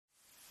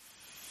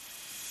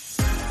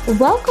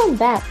Welcome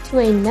back to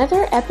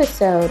another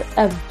episode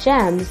of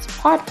GEMS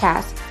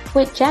podcast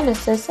with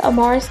Genesis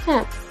Amaris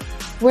Kemp,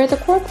 where the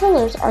core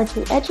pillars are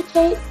to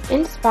educate,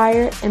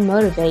 inspire, and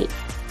motivate.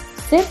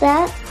 Sit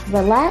back,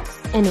 relax,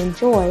 and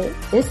enjoy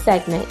this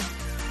segment.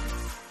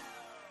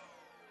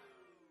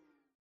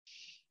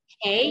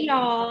 Hey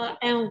y'all,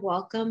 and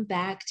welcome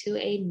back to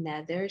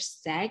another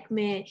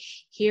segment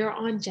here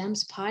on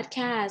GEMS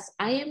Podcast.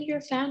 I am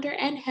your founder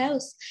and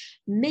host,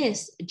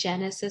 Miss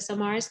Genesis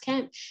Amaris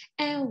Kemp,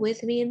 and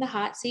with me in the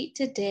hot seat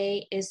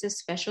today is the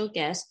special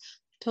guest,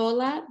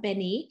 Tola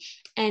Beni,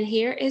 and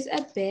here is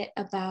a bit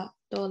about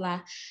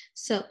Tola.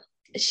 So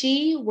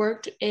she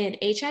worked in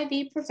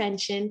HIV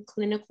prevention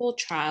clinical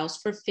trials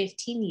for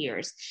 15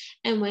 years.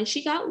 And when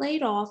she got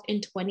laid off in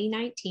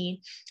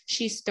 2019,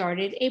 she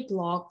started a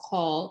blog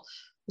called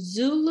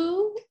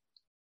Zulu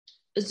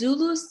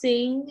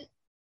Sing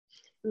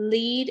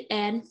Lead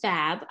and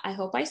Fab. I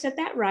hope I said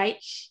that right.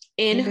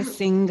 In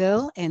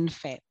single and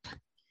fab.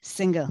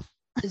 Single.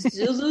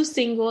 Zulu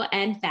Single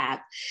and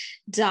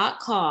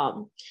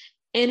Fab.com.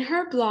 In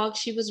her blog,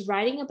 she was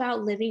writing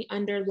about living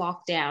under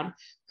lockdown,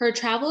 her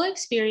travel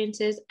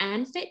experiences,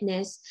 and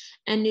fitness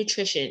and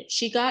nutrition.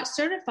 She got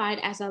certified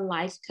as a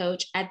life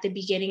coach at the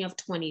beginning of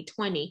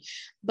 2020,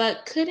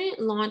 but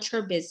couldn't launch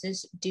her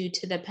business due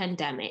to the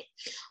pandemic.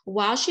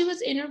 While she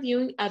was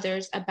interviewing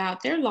others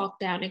about their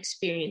lockdown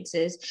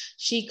experiences,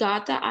 she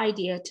got the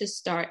idea to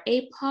start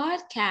a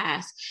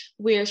podcast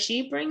where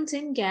she brings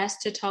in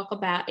guests to talk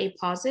about a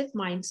positive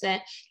mindset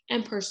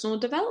and personal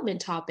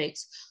development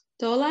topics.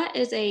 Tola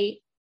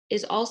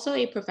is also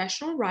a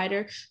professional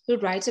writer who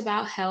writes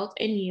about health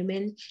and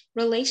human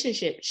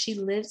relationships. She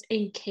lives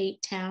in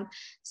Cape Town,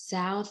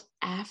 South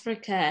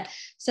Africa.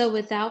 So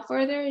without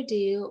further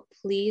ado,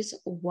 please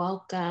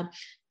welcome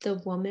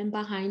the woman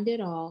behind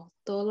it all,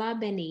 Tola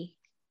Beni.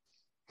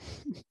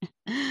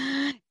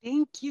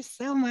 Thank you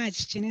so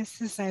much,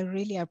 Genesis. I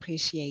really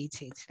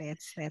appreciate it.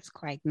 That's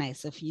quite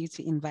nice of you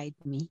to invite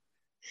me.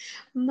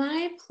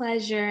 My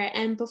pleasure.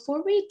 And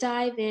before we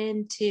dive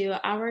into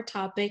our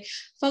topic,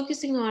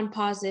 focusing on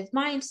positive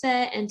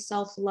mindset and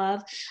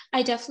self-love,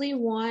 I definitely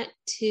want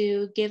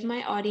to give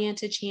my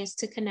audience a chance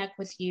to connect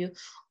with you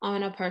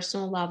on a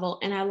personal level.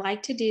 And I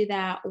like to do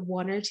that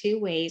one or two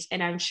ways.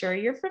 And I'm sure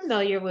you're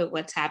familiar with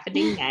what's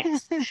happening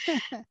next.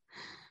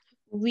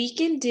 We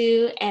can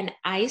do an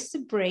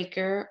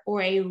icebreaker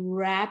or a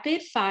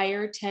rapid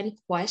fire 10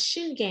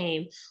 question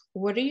game.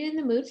 What are you in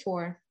the mood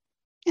for?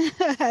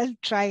 I'll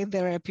try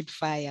the rapid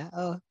fire.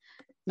 Oh,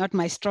 not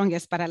my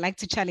strongest, but I like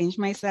to challenge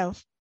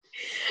myself.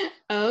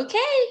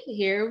 Okay,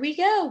 here we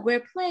go.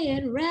 We're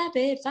playing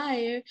rapid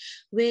fire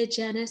with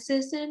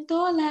Genesis and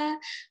Tola.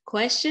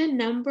 Question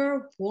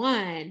number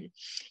 1.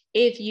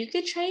 If you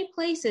could trade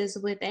places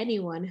with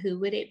anyone, who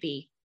would it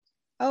be?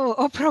 Oh,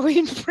 Oprah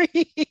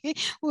Winfrey.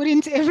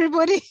 Wouldn't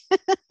everybody?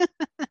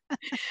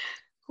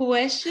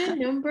 Question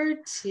number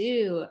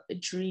 2.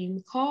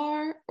 Dream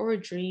car or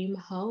dream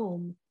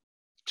home?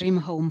 Dream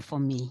home for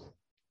me.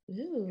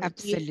 Ooh,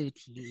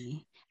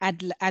 absolutely.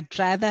 I'd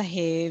rather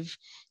have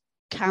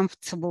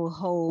comfortable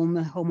home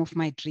of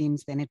my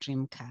dreams than a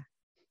dream car.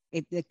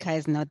 The car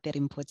is not that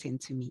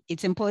important to me.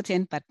 It's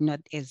important, but not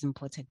as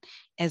important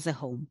as a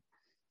home.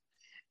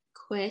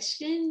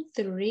 Question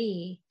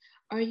 3.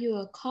 Are you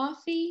a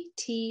coffee,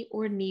 tea,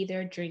 or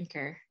neither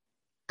drinker?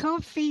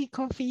 Coffee,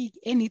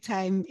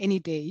 anytime, any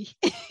day.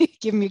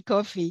 Give me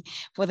coffee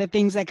for the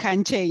things I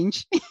can't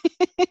change.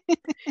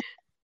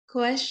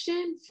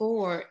 Question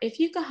 4. If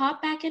you could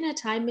hop back in a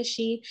time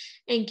machine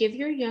and give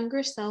your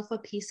younger self a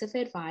piece of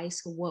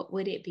advice, what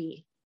would it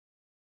be?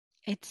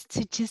 It's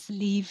to just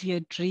live your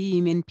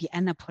dream and be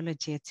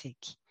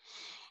unapologetic.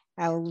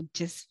 I would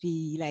just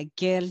be like,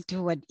 girl,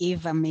 do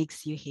whatever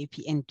makes you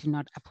happy and do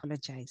not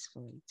apologize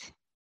for it.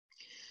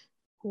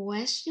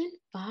 Question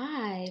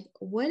 5.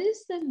 What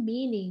is the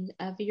meaning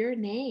of your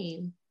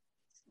name?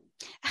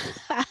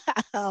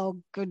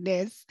 Oh,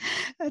 goodness.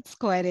 That's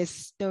quite a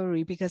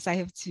story because I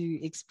have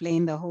to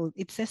explain the whole.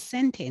 It's a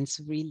sentence,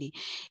 really.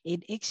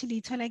 It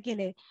actually,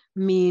 Tolakele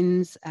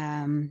means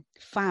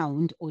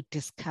found or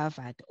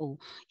discovered. Or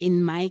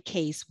in my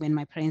case, when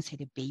my parents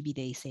had a baby,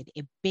 they said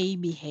a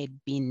baby had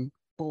been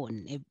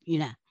born.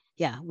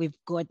 Yeah, we've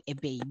got a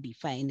baby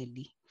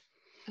finally.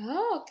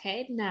 Oh,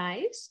 okay,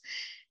 nice.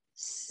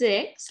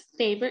 6.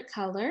 Favorite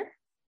color?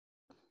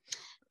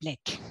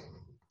 Black.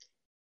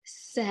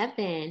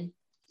 7.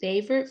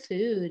 Favorite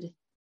food?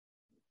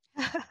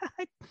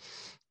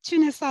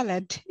 Tuna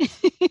salad.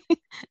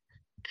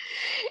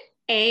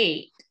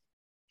 8.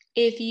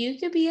 If you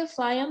could be a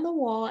fly on the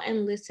wall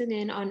and listen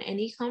in on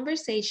any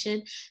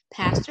conversation,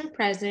 past or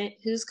present,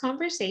 whose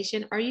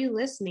conversation are you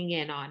listening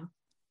in on?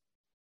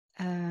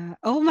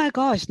 Oh my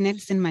gosh,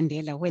 Nelson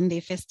Mandela, when they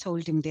first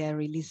told him they are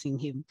releasing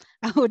him,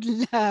 I would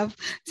love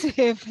to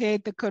have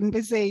heard the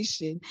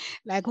conversation.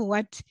 Like,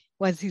 what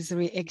was his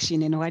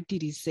reaction and what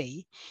did he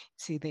say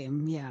to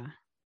them? Yeah.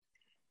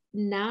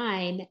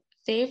 9.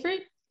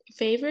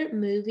 Favorite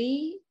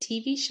movie,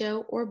 TV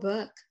show, or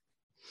book?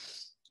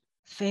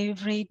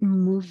 Favorite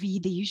movie,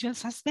 The Usual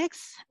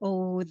Suspects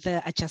or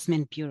The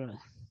Adjustment Bureau?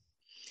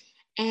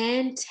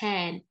 And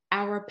 10,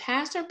 our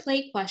pass or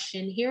play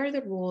question. Here are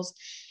the rules.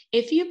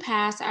 If you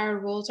pass, our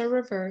roles are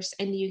reversed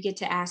and you get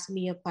to ask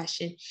me a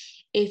question.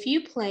 If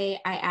you play,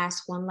 I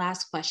ask one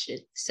last question.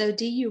 So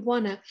do you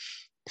want to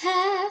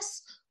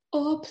pass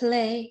or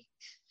play?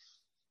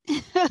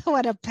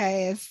 What a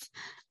pass.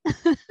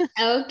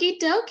 Okie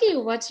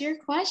dokie. What's your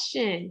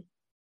question?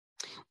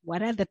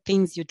 What are the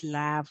things you'd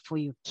love for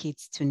your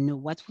kids to know?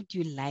 What would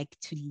you like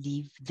to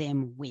leave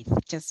them with?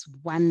 Just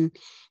one,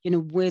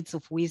 words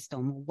of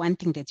wisdom, one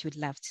thing that you'd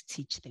love to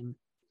teach them.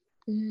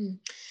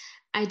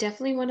 I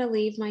definitely want to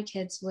leave my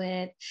kids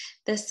with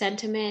the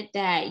sentiment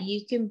that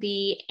you can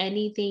be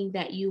anything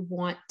that you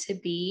want to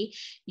be.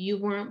 You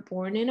weren't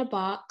born in a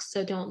box,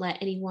 so don't let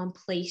anyone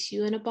place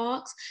you in a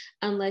box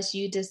unless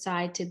you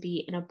decide to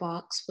be in a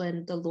box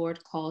when the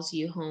Lord calls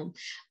you home.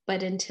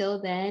 But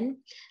until then,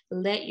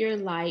 let your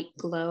light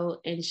glow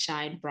and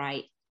shine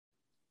bright.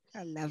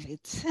 I love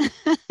it.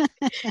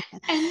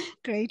 And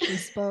great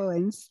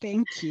response.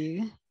 Thank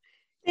you.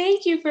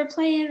 thank you for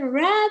playing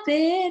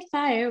Rapid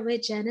Fire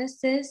with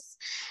Genesis.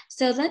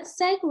 So let's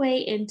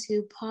segue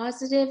into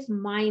positive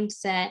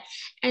mindset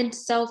and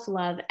self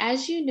love.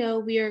 As you know,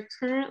 we are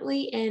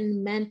currently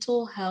in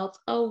Mental Health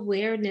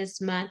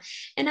Awareness Month,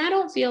 and I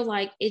don't feel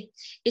like it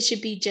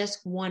should be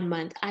just 1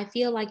 month. I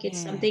feel like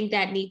it's something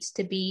that needs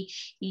to be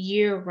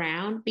year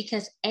round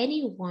because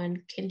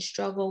anyone can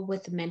struggle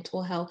with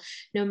mental health,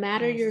 no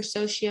matter your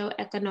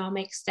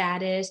socioeconomic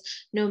status,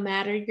 no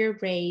matter your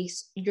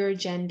race, your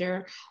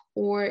gender,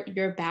 or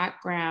your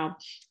background.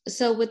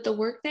 So, with the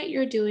work that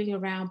you're doing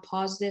around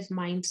positive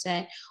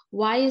mindset,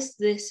 why is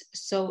this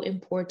so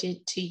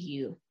important to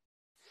you?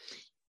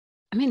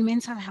 I mean,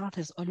 mental health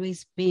has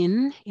always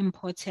been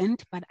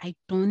important, but I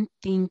don't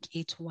think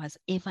it was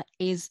ever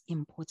as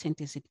important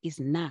as it is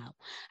now.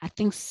 I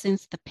think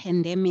since the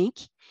pandemic,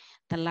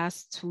 the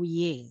last 2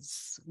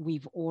 years,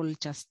 we've all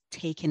just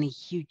taken a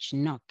huge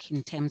knock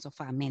in terms of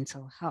our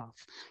mental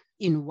health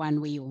in one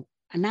way or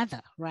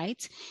another,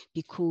 right?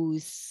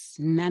 Because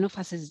none of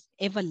us has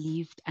ever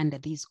lived under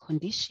these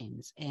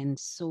conditions. And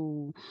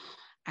so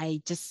I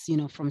just,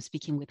 from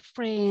speaking with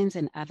friends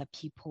and other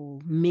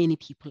people, many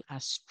people are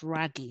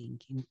struggling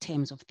in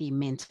terms of their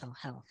mental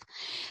health.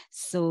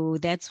 So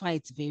that's why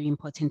it's very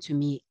important to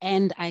me.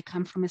 And I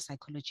come from a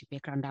psychology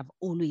background. I've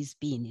always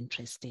been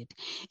interested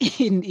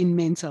in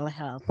mental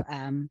health.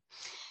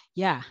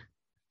 Yeah.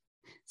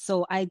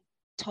 So I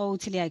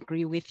totally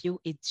agree with you.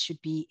 It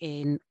should be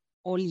an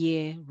all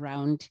year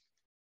round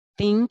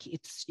thing.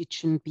 It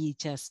shouldn't be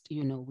just,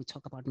 we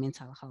talk about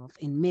mental health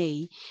in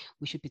May.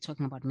 We should be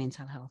talking about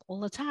mental health all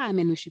the time,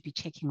 and we should be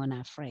checking on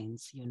our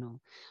friends,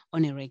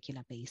 on a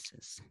regular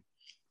basis.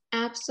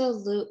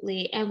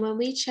 Absolutely. And when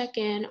we check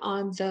in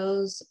on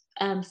those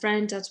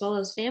friends as well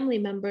as family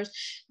members,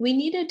 we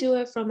need to do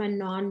it from a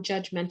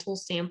non-judgmental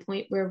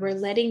standpoint where we're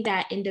letting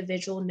that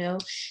individual know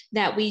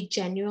that we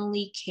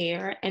genuinely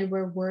care and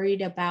we're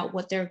worried about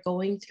what they're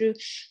going through.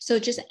 So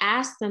just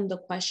ask them the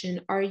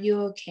question, are you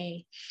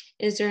okay?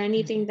 Is there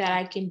anything that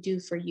I can do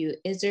for you?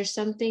 Is there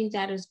something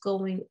that is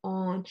going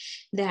on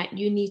that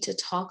you need to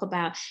talk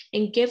about?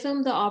 And give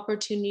them the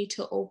opportunity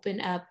to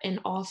open up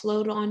and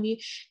offload on you,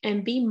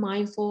 and be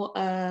mindful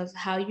of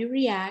how you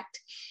react,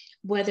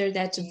 whether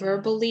that's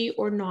verbally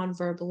or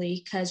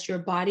non-verbally, because your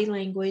body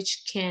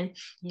language can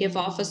give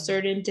off a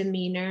certain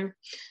demeanor.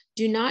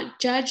 Do not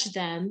judge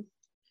them.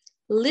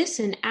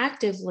 Listen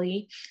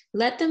actively,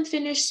 let them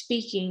finish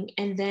speaking,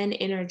 and then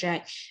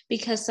interject,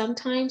 because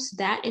sometimes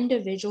that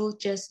individual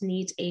just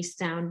needs a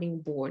sounding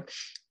board.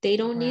 They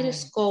don't need a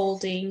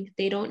scolding.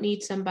 They don't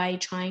need somebody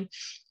trying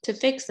to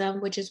fix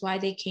them, which is why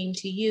they came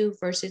to you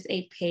versus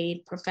a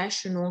paid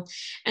professional.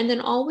 And then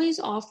always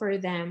offer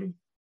them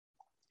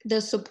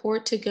the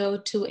support to go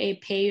to a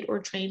paid or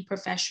trained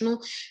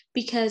professional,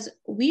 because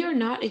we are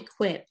not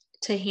equipped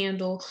to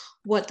handle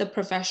what the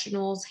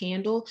professionals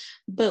handle,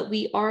 but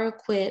we are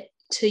equipped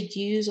to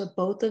use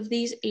both of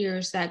these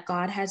ears that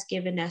God has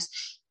given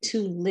us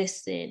to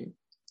listen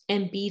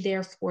and be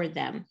there for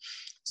them.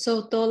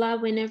 So, Tola,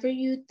 whenever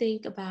you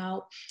think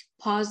about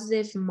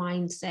positive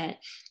mindset,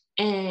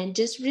 and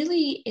just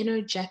really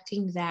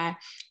interjecting that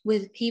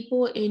with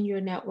people in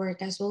your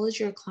network as well as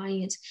your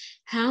clients,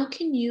 how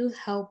can you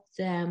help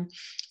them,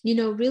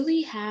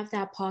 really have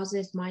that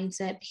positive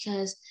mindset?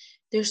 Because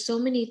there's so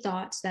many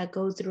thoughts that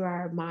go through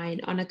our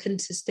mind on a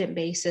consistent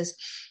basis,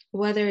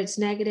 whether it's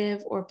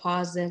negative or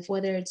positive,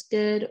 whether it's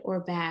good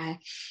or bad,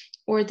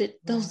 or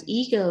those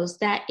egos,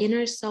 that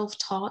inner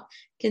self-talk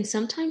can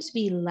sometimes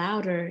be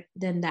louder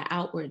than the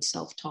outward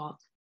self-talk.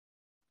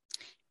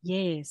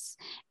 Yes,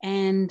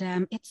 and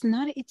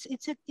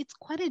it's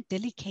quite a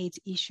delicate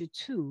issue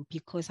too,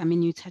 because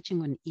you're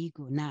touching on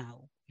ego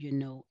now,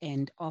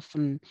 and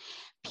often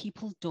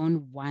people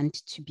don't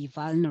want to be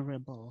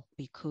vulnerable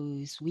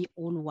because we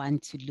all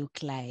want to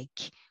look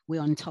like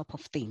we're on top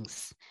of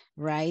things,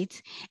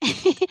 right?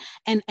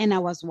 and I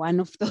was one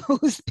of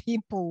those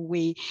people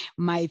where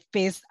my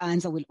first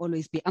answer will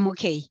always be, I'm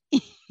okay.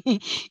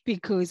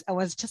 because I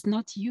was just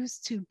not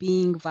used to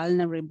being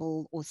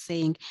vulnerable or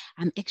saying,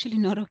 I'm actually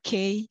not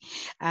okay.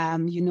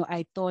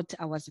 I thought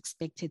I was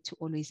expected to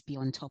always be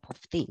on top of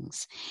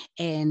things.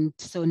 And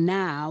so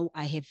now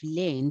I have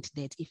learned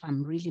that if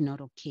I'm really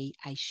not okay,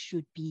 I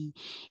should be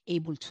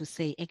able to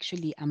say,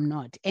 actually, I'm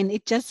not. And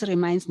it just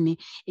reminds me,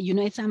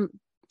 it's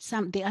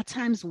there are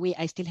times where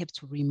I still have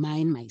to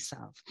remind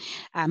myself.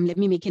 Let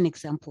me make an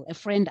example. A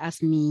friend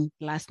asked me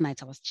last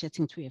night, I was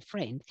chatting to a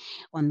friend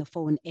on the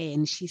phone,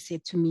 and she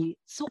said to me,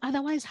 so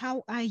otherwise,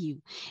 how are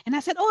you? And I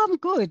said, oh, I'm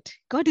good.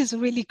 God is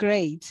really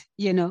great,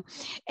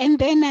 And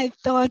then I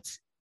thought,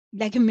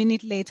 like a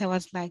minute later, I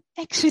was like,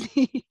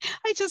 actually,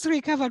 I just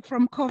recovered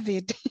from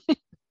COVID.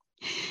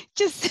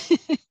 Just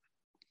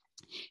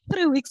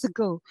 3 weeks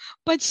ago.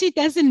 But she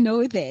doesn't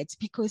know that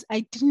because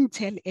I didn't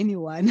tell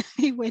anyone.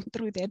 I went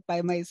through that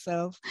by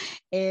myself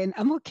and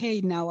I'm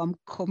okay now. I'm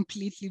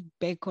completely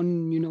back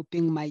on,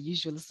 being my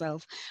usual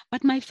self.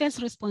 But my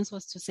first response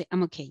was to say,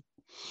 I'm okay.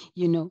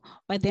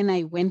 But then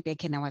I went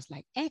back and I was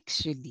like,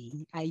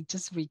 actually, I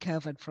just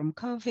recovered from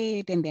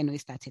COVID. And then we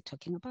started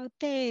talking about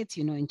that,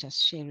 and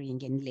just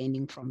sharing and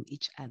learning from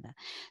each other.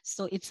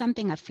 So it's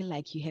something I feel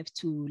like you have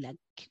to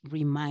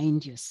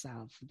remind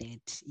yourself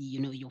that,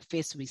 your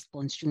first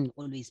response shouldn't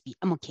always be,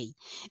 I'm okay,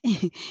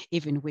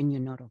 even when you're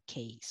not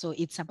okay. So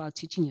it's about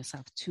teaching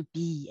yourself to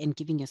be and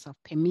giving yourself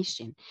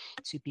permission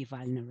to be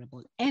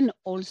vulnerable. And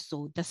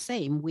also the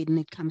same when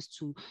it comes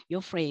to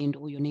your friend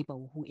or your neighbor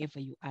or whoever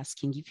you're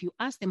asking. If you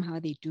ask them how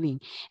they're doing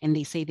and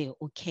they say they're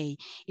okay,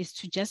 is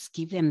to just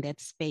give them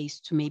that space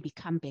to maybe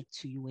come back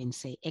to you and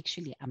say,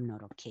 actually, I'm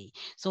not okay.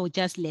 So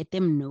just let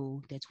them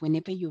know that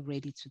whenever you're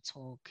ready to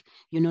talk,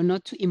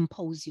 not to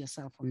impose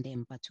yourself on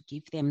them, but to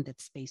give them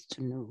that space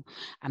to know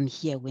I'm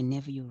here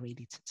whenever you're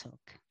ready to talk.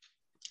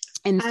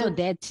 And so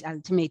that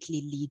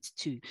ultimately leads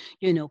to,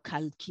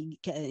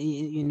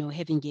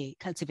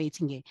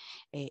 cultivating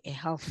a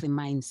healthy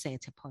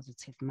mindset, a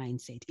positive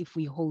mindset, if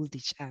we hold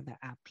each other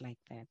up like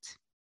that.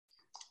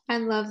 I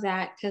love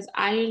that because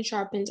iron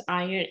sharpens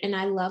iron. And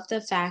I love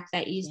the fact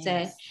that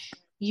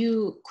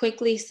you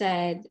quickly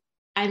said,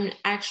 I'm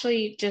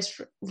actually just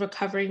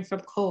recovering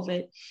from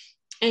COVID.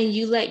 And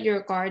you let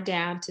your guard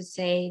down to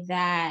say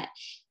that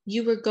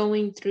you were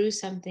going through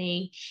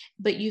something,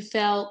 but you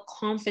felt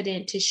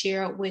confident to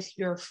share it with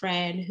your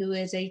friend who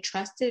is a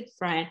trusted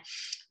friend.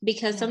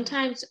 Because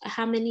sometimes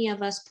how many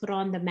of us put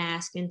on the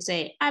mask and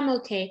say, I'm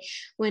okay,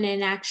 when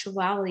in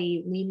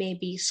actuality, we may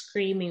be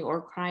screaming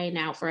or crying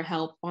out for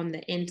help on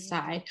the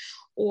inside,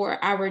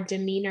 or our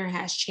demeanor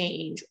has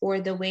changed, or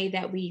the way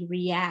that we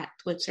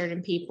react with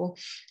certain people,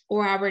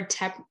 or our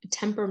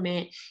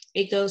temperament.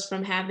 It goes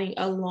from having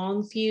a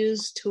long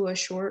fuse to a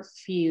short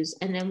fuse.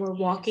 And then we're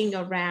walking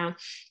around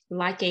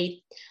like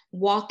a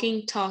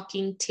walking,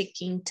 talking,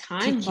 ticking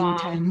time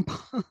bomb.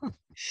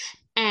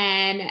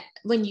 And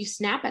when you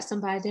snap at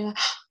somebody, they're like,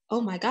 oh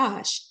my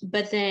gosh.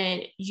 But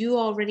then you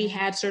already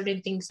had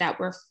certain things that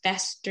were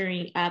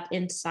festering up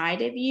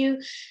inside of you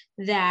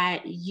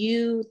that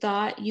you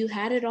thought you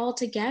had it all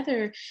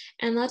together.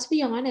 And let's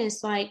be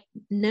honest, like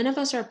none of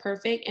us are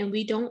perfect and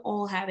we don't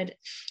all have it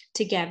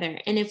together.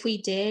 And if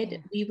we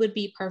did, we would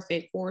be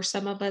perfect. Or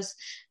some of us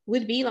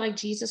would be like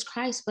Jesus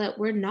Christ, but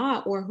we're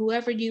not, or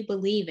whoever you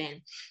believe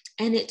in.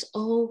 And it's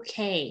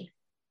okay.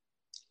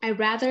 I'd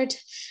rather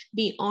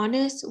be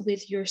honest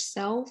with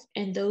yourself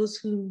and those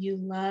whom you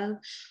love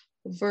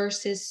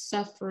versus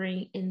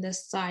suffering in the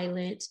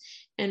silence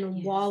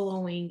and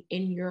wallowing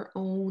in your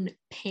own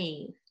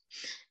pain.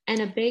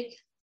 And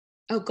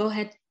go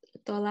ahead,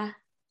 Tola.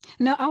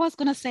 No, I was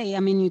going to say,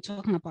 you're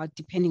talking about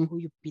depending who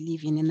you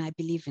believe in, and I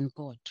believe in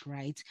God,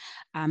 right?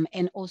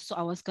 And also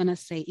I was going to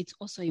say, it's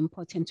also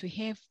important to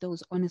have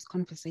those honest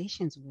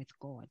conversations with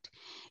God,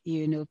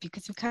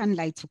 because you can't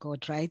lie to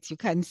God, right? You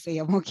can't say,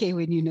 I'm okay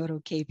when you're not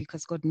okay,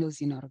 because God knows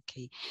you're not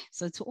okay.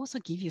 So to also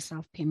give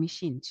yourself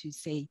permission to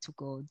say to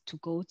God, to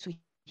go to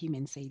him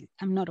and say,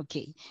 I'm not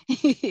okay,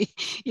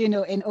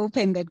 and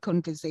open that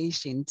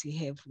conversation to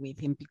have with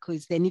him.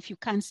 Because then if you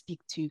can't speak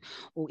to,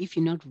 or if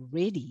you're not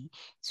ready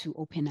to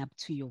open up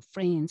to your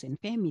friends and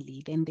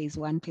family, then there's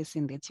one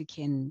person that you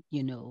can,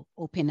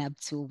 open up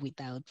to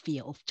without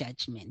fear of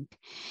judgment.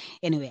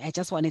 Anyway, I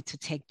just wanted to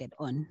take that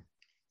on.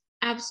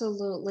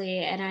 Absolutely.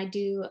 And I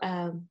do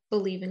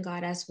believe in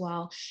God as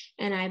well.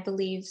 And I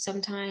believe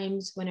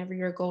sometimes whenever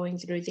you're going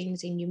through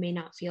things and you may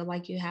not feel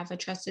like you have a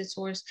trusted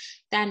source,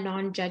 that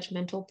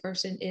non-judgmental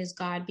person is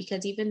God.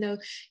 Because even though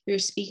you're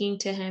speaking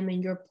to him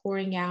and you're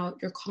pouring out,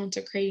 you're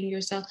consecrating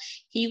yourself,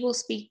 he will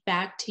speak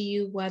back to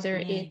you, whether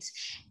it's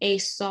a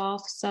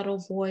soft, subtle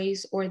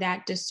voice or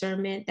that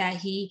discernment that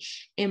he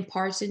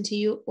imparts into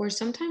you. Or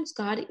sometimes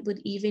God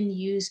would even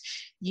use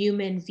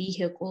human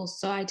vehicles.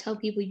 So I tell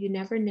people, you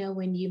never know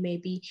when you may may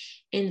be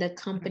in the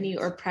company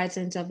or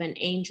presence of an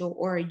angel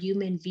or a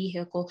human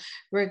vehicle,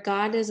 where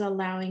God is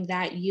allowing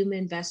that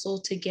human vessel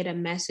to get a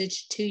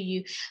message to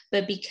you.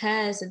 But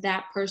because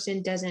that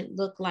person doesn't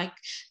look like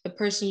the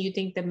person you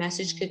think the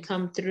message could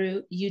come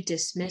through, you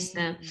dismiss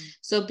them.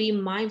 So be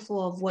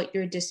mindful of what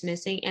you're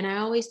dismissing. And I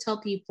always tell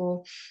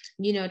people,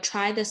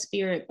 try the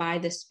spirit by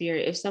the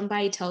spirit. If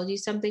somebody tells you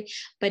something,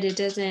 but it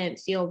doesn't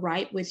feel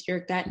right with your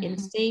gut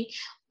instinct,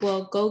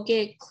 well, go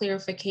get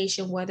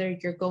clarification, whether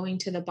you're going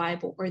to the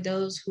Bible, or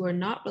those who are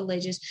not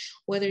religious,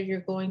 whether you're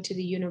going to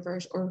the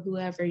universe or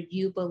whoever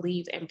you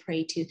believe and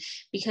pray to,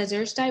 because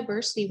there's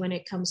diversity when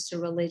it comes to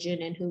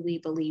religion and who we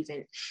believe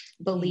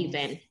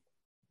in.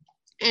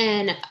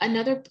 And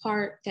another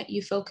part that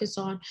you focus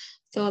on,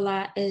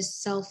 Thola, is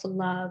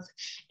self-love.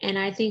 And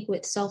I think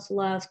with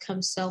self-love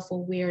comes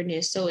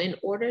self-awareness. So in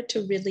order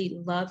to really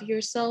love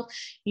yourself,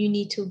 you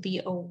need to be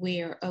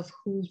aware of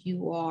who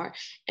you are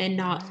and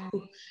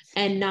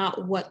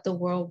not what the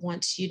world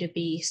wants you to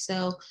be.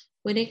 So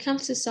when it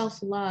comes to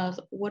self-love,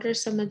 what are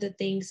some of the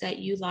things that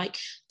you like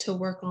to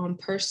work on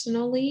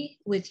personally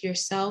with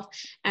yourself,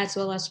 as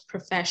well as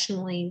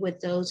professionally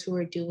with those who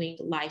are doing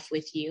life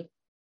with you?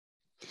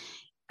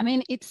 I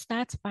mean, it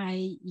starts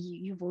by,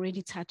 you've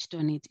already touched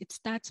on it. It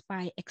starts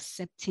by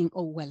accepting,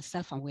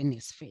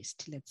 self-awareness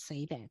first, let's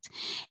say that.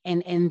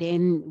 And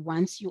then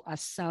once you are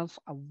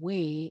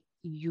self-aware,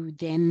 you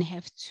then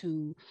have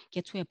to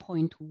get to a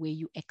point where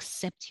you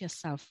accept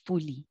yourself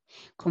fully,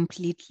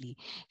 completely.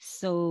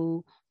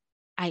 So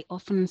I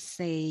often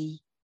say,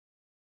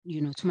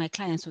 to my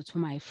clients or to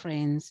my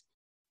friends,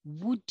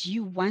 would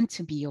you want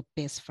to be your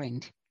best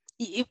friend?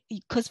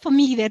 Because for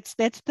me, that's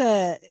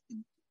the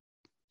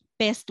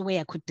best way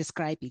I could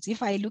describe it.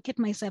 If I look at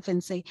myself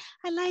and say,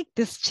 I like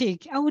this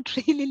chick, I would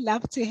really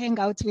love to hang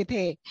out with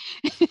her.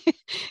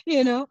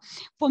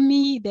 For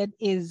me, there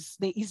is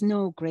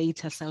no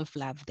greater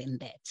self-love than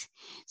that.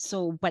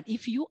 So, but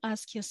if you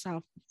ask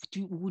yourself,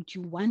 would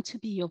you want to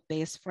be your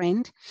best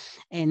friend?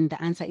 And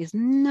the answer is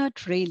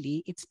not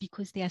really. It's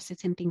because there are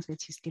certain things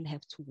that you still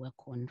have to work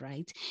on,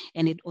 right?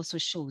 And it also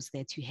shows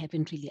that you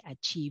haven't really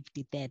achieved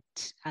that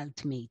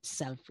ultimate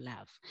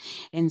self-love.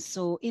 And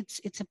so it's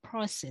a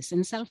process,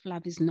 and self-love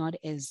is not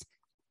as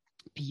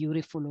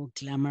beautiful or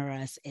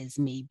glamorous as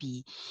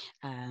maybe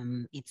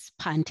it's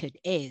punted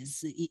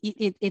as.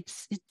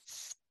 It's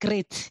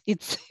great.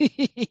 It's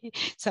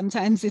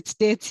sometimes it's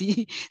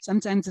dirty,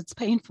 sometimes it's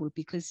painful,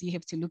 because you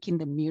have to look in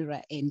the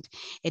mirror and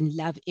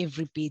love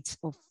every bit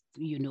of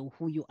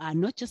who you are,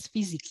 not just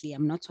physically.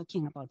 I'm not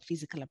talking about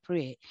physical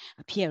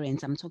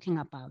appearance. I'm talking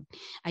about,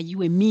 are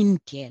you a mean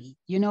girl?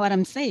 You know what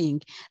I'm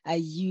saying? Are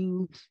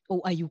you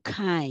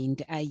kind?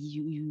 Are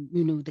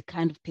you the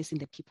kind of person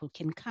that people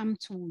can come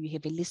to? You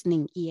have a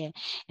listening ear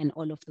and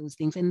all of those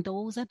things. And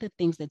those are the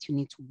things that you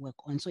need to work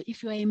on. So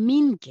if you are a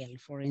mean girl,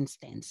 for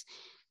instance,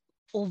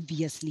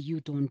 obviously you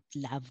don't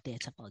love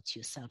that about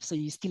yourself. So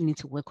you still need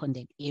to work on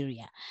that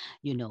area,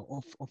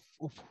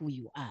 of who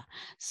you are.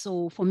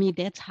 So for me,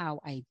 that's how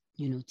I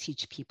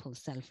teach people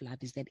self-love,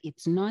 is that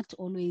it's not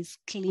always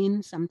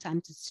clean.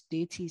 Sometimes it's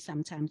dirty.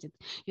 Sometimes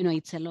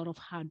it's a lot of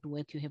hard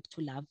work. You have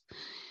to love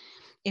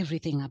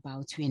everything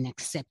about you and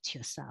accept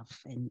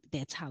yourself. And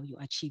that's how you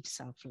achieve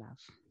self-love.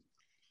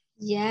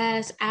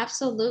 Yes,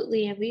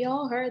 absolutely. And we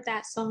all heard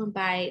that song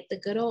by the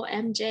good old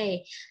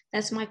MJ.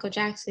 That's Michael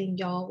Jackson,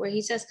 y'all, where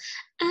he says,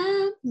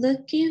 I'm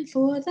looking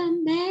for the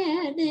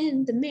man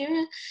in the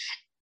mirror.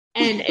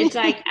 And it's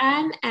like,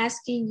 I'm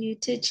asking you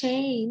to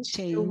change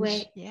the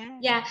way.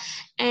 Yeah.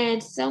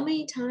 And so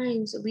many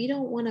times we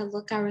don't want to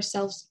look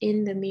ourselves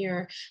in the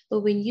mirror,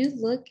 but when you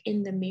look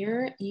in the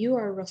mirror, you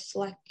are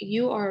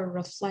a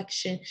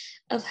reflection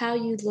of how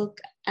you look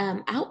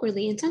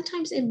outwardly. And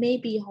sometimes it may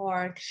be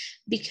hard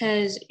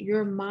because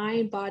your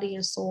mind, body,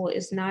 and soul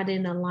is not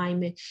in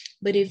alignment.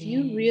 But if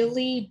you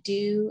really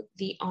do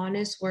the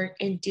honest work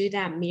and do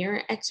that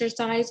mirror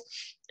exercise,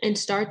 and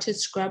start to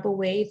scrub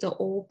away the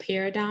old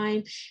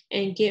paradigm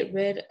and get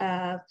rid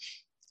of,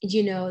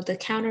 the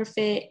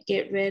counterfeit,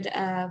 get rid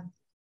of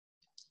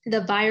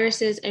the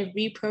viruses, and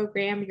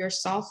reprogram your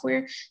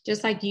software,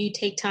 just like you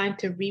take time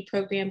to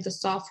reprogram the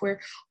software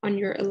on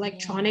your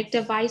electronic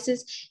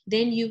devices,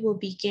 then you will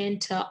begin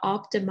to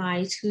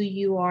optimize who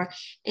you are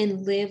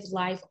and live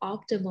life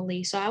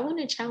optimally. So I want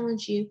to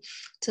challenge you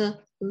to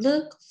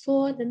look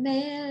for the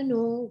man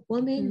or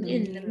woman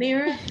in the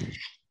mirror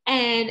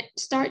and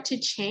start to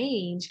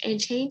change. And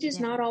change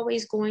is not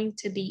always going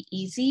to be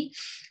easy,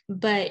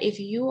 but if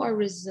you are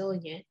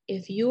resilient,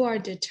 if you are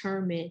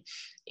determined,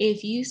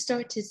 if you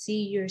start to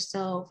see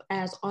yourself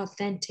as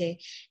authentic,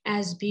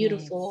 as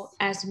beautiful,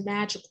 as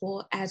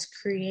magical, as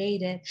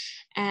creative,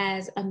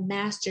 as a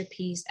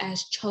masterpiece,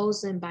 as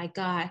chosen by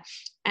God,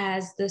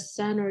 as the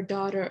son or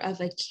daughter of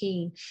a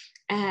king,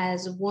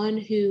 as one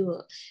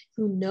who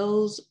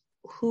knows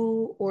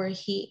who or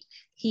he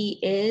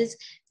is,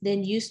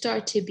 then you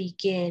start to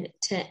begin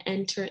to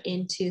enter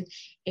into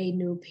a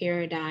new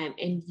paradigm,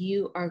 and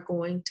you are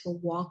going to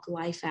walk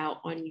life out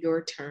on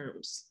your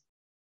terms.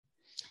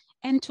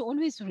 And to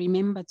always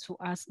remember to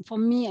ask, for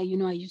me,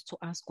 I used to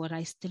ask what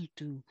I still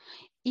do.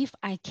 If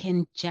I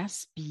can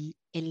just be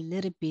a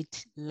little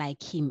bit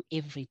like him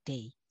every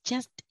day,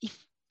 just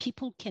if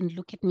people can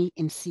look at me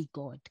and see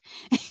God.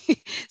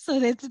 So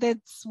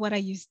that's what I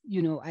used,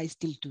 I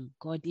still do.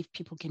 God, if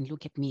people can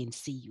look at me and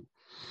see you.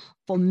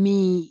 For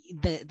me,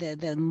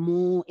 the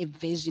more a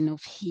version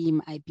of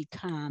him I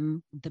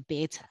become, the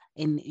better.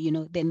 And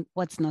then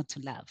what's not to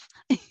love?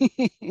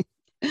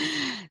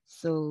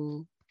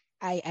 So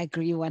I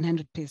agree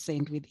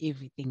 100% with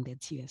everything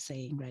that you are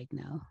saying right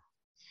now.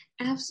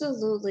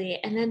 Absolutely.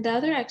 And then the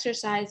other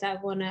exercise I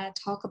want to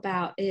talk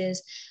about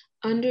is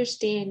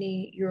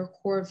understanding your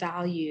core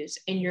values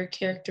and your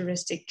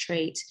characteristic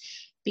traits.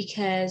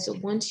 Because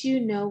once you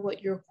know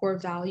what your core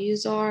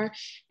values are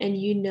and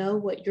you know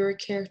what your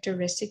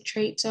characteristic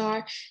traits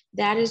are,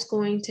 that is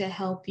going to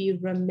help you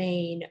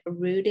remain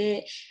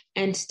rooted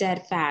and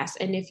steadfast.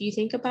 And if you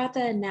think about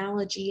the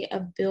analogy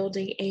of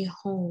building a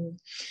home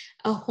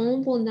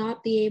will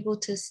not be able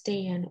to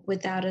stand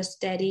without a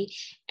steady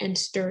and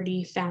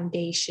sturdy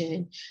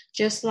foundation,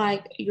 just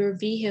like your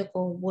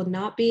vehicle will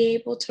not be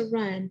able to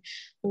run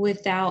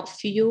without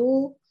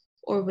fuel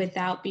or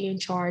without being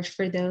charged,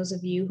 for those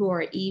of you who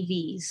are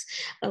EVs,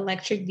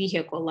 electric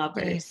vehicle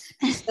lovers.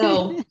 Yes.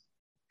 So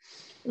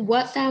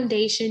what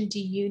foundation do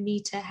you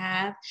need to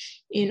have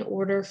in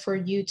order for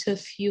you to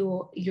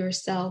fuel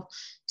yourself?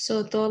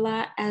 So,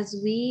 Thola, as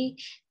we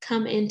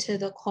come into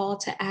the call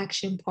to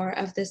action part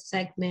of this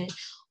segment,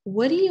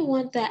 what do you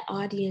want that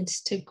audience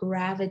to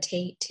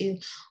gravitate to?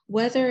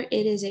 Whether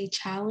it is a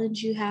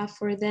challenge you have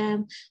for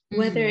them,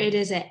 whether it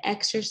is an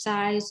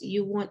exercise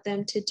you want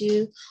them to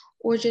do,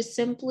 or just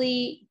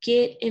simply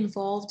get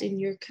involved in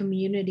your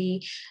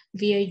community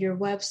via your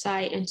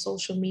website and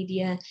social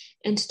media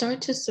and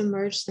start to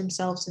submerge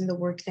themselves in the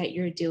work that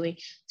you're doing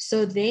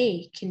so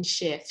they can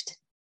shift.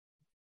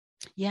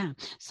 Yeah.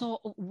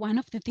 So one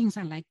of the things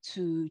I like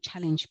to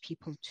challenge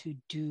people to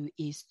do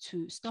is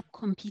to stop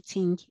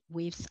competing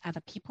with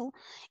other people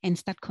and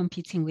start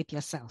competing with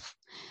yourself.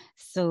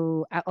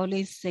 So I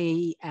always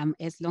say,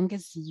 as long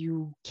as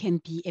you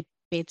can be a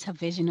better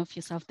version of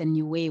yourself than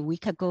you were a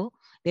week ago,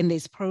 then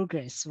there's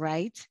progress,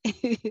 right?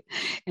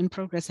 And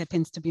progress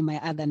happens to be my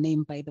other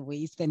name, by the way.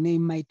 It's the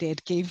name my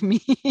dad gave me.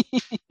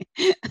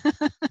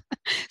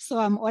 So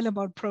I'm all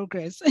about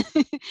progress.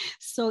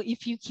 So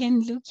if you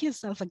can look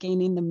yourself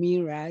again in the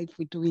mirror, if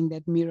we're doing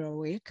that mirror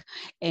work,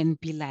 and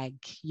be like,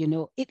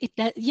 it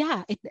does,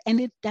 yeah, it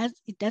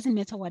doesn't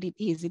matter what it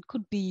is. It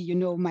could be,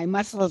 my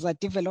muscles are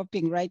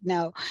developing right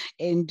now,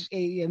 and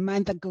a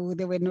month ago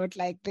they were not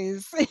like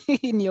this.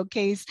 In your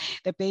case,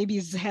 the baby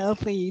is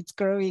healthy, it's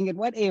growing, and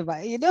whatever,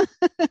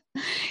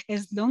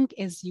 as long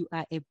as you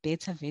are a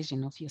better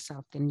version of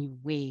yourself than you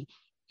were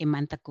a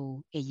month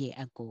ago, a year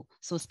ago.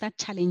 So start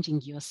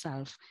challenging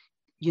yourself.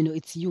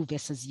 It's you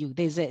versus you.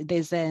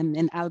 There's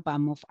an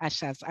album of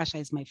Usher's. Usher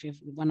is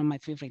one of my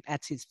favorite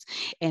artists,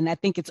 and I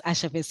think it's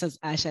Usher versus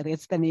Usher.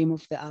 That's the name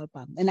of the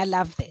album, and I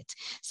love that.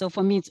 So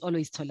for me, it's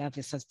always Thola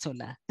versus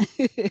Thola.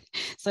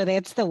 So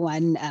that's the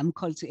one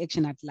call to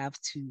action I'd love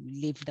to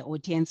leave the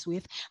audience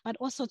with, but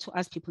also to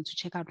ask people to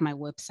check out my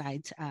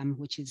website,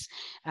 which is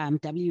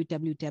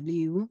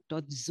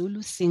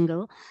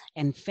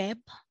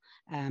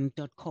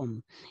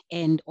www.zulusingle.com,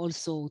 and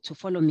also to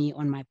follow me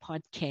on my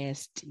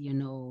podcast,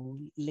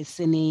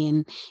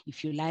 listening.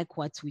 If you like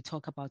what we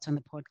talk about on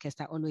the podcast,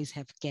 I always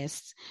have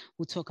guests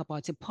who talk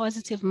about a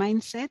positive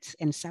mindset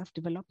and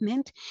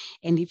self-development.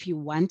 And if you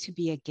want to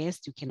be a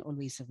guest, you can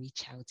always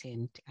reach out,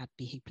 and I'd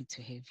be happy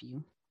to have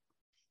you.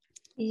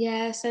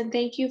 Yes, and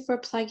thank you for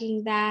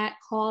plugging that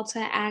call to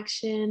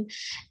action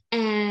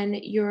and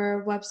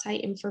your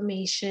website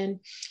information.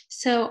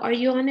 So are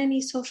you on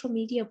any social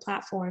media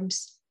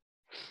platforms?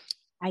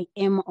 I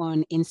am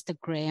on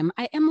Instagram.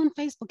 I am on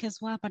Facebook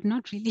as well, but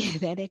not really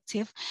that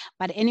active.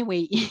 But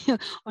anyway,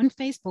 on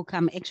Facebook,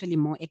 I'm actually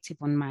more active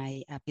on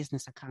my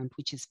business account,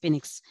 which is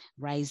Phoenix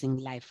Rising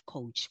Life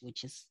Coach,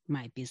 which is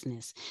my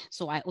business.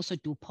 So I also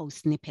do post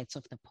snippets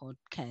of the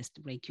podcast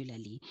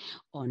regularly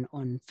on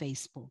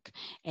Facebook.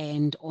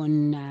 And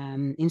on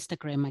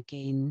Instagram,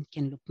 again,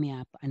 can look me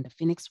up. And the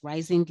Phoenix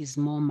Rising is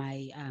more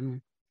my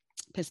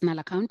personal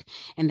account.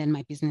 And then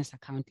my business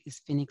account is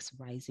Phoenix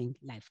Rising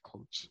Life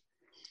Coach.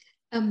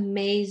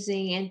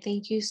 Amazing. And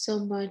thank you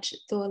so much,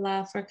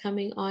 Thola, for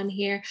coming on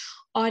here.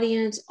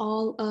 Audience,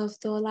 all of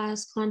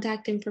Thola's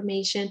contact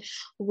information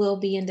will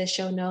be in the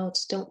show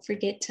notes. Don't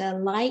forget to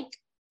like,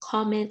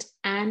 comment,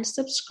 and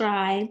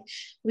subscribe.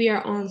 We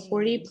are on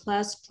 40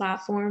 plus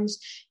platforms.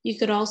 You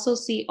could also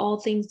see all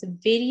things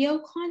video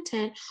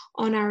content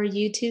on our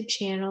YouTube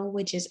channel,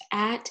 which is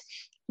at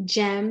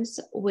Gems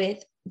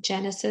with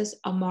Genesis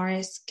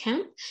Amaris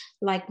Kemp,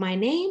 like my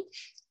name.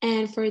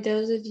 And for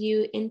those of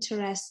you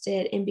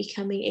interested in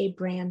becoming a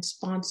brand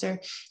sponsor,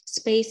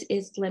 space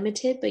is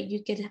limited, but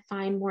you can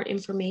find more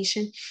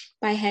information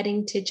by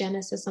heading to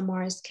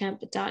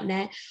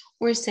genesisamarisKemp.net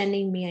or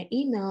sending me an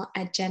email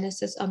at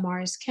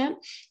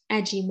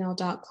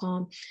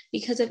genesisamarisKemp@gmail.com.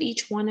 Because of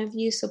each one of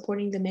you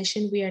supporting the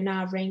mission, we are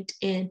now ranked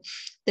in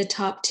the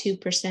top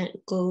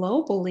 2%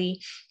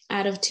 globally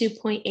out of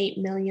 2.8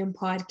 million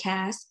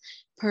podcasts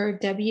per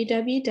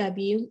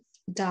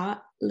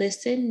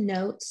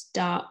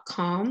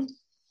www.listennotes.com.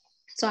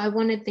 So I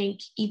want to thank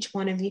each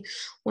one of you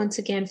once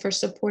again for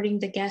supporting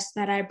the guests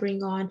that I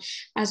bring on,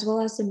 as well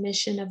as the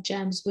mission of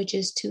GEMS, which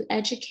is to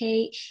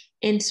educate,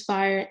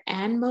 inspire,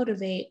 and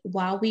motivate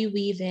while we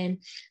weave in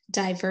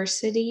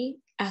diversity,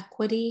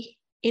 equity,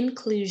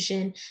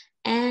 inclusion,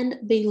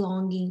 and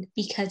belonging,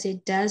 because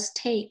it does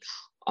take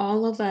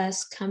all of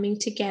us coming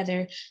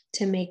together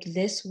to make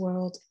this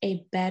world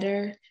a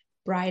better,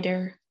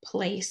 brighter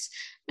place.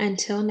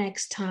 Until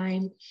next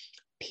time,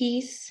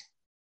 peace,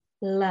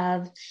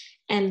 love,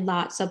 and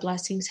lots of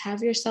blessings.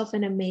 Have yourself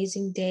an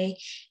amazing day.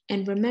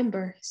 And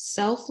remember,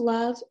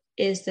 self-love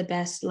is the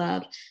best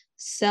love.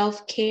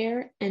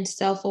 Self-care and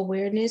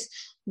self-awareness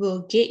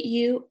will get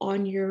you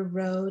on your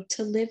road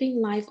to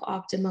living life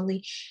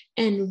optimally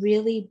and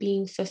really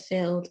being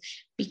fulfilled,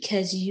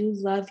 because you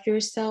love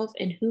yourself,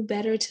 and who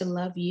better to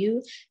love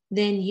you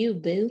than you,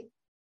 boo?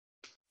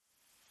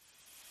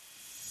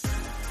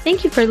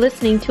 Thank you for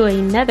listening to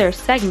another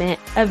segment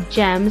of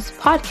GEMS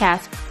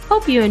Podcast.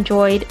 Hope you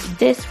enjoyed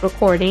this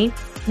recording.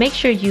 Make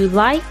sure you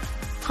like,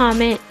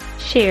 comment,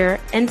 share,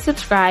 and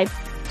subscribe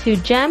to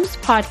GEMS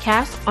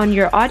Podcast on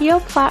your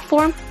audio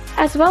platform,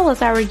 as well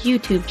as our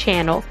YouTube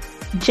channel,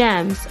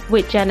 GEMS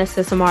with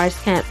Genesis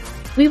Amaris Kemp.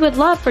 We would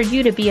love for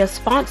you to be a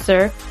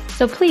sponsor,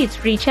 so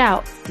please reach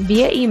out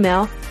via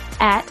email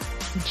at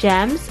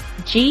GEMS,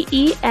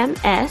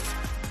 GEMS,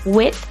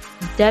 with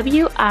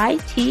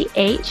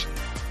WITH,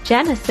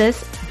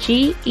 Genesis,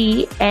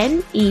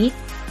 GENESIS,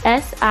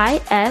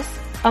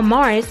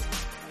 Amaris,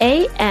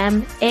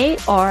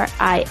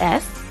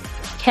 AMARIS,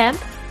 Kemp,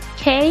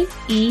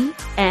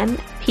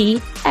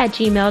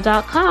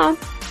 KEMP@gmail.com,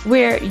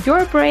 where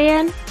your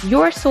brand,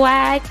 your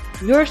swag,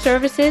 your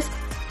services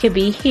can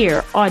be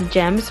here on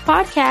GEMS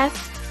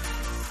Podcast.